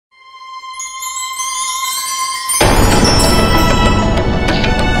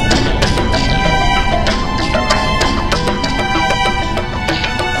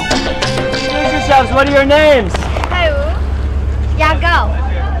what are your names? Hey, Wu. Yeah, go.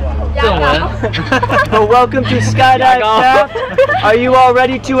 Well, welcome to Skydive Taft. Are you all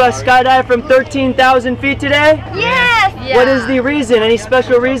ready to skydive from 13,000 feet today? Yes. Yeah. What is the reason? Any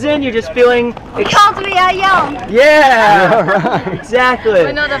special reason? You're just feeling... Because we are young. Yeah, right. Exactly.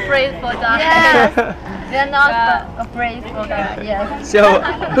 We're not afraid for that. Yes. We're not afraid for that, yes. So,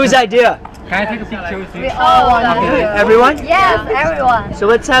 whose idea? Can I take a picture with you? We all want to. Everyone? Yes, everyone. So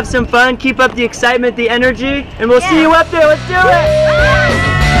let's have some fun, keep up the excitement, the energy, and we'll see you up there. Let's do it!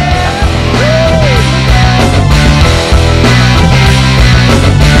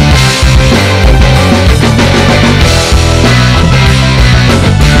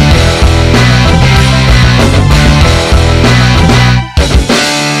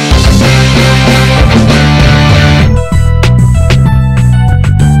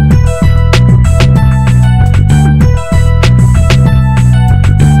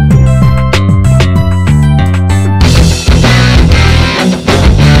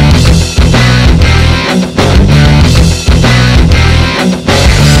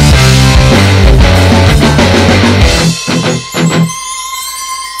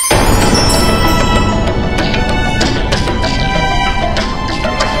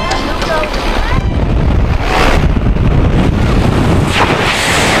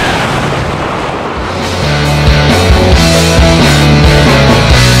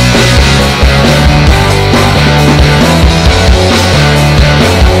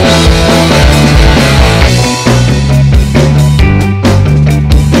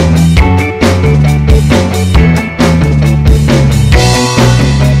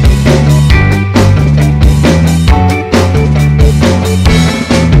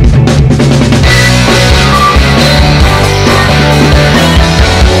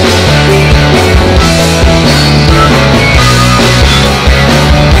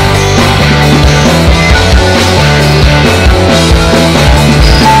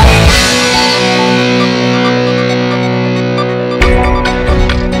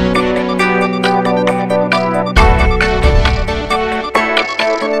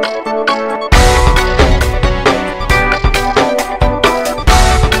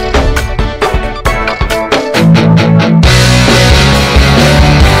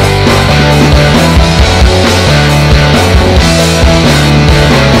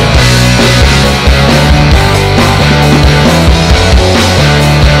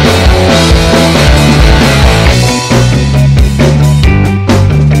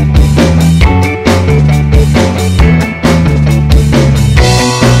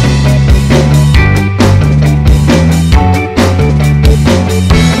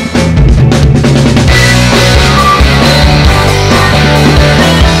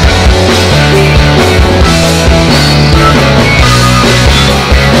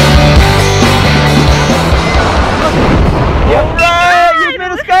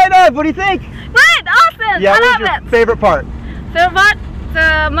 What do you think? Great, awesome. Yeah, I what was love your it. favorite part? Favorite part?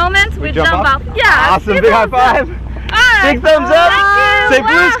 The moment we jump off. Yeah. Awesome, big high five. Right. Big thumbs up. Thank you.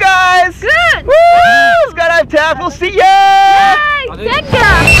 Say blue skies. Good. Woo! Skydive Taft, we'll see ya.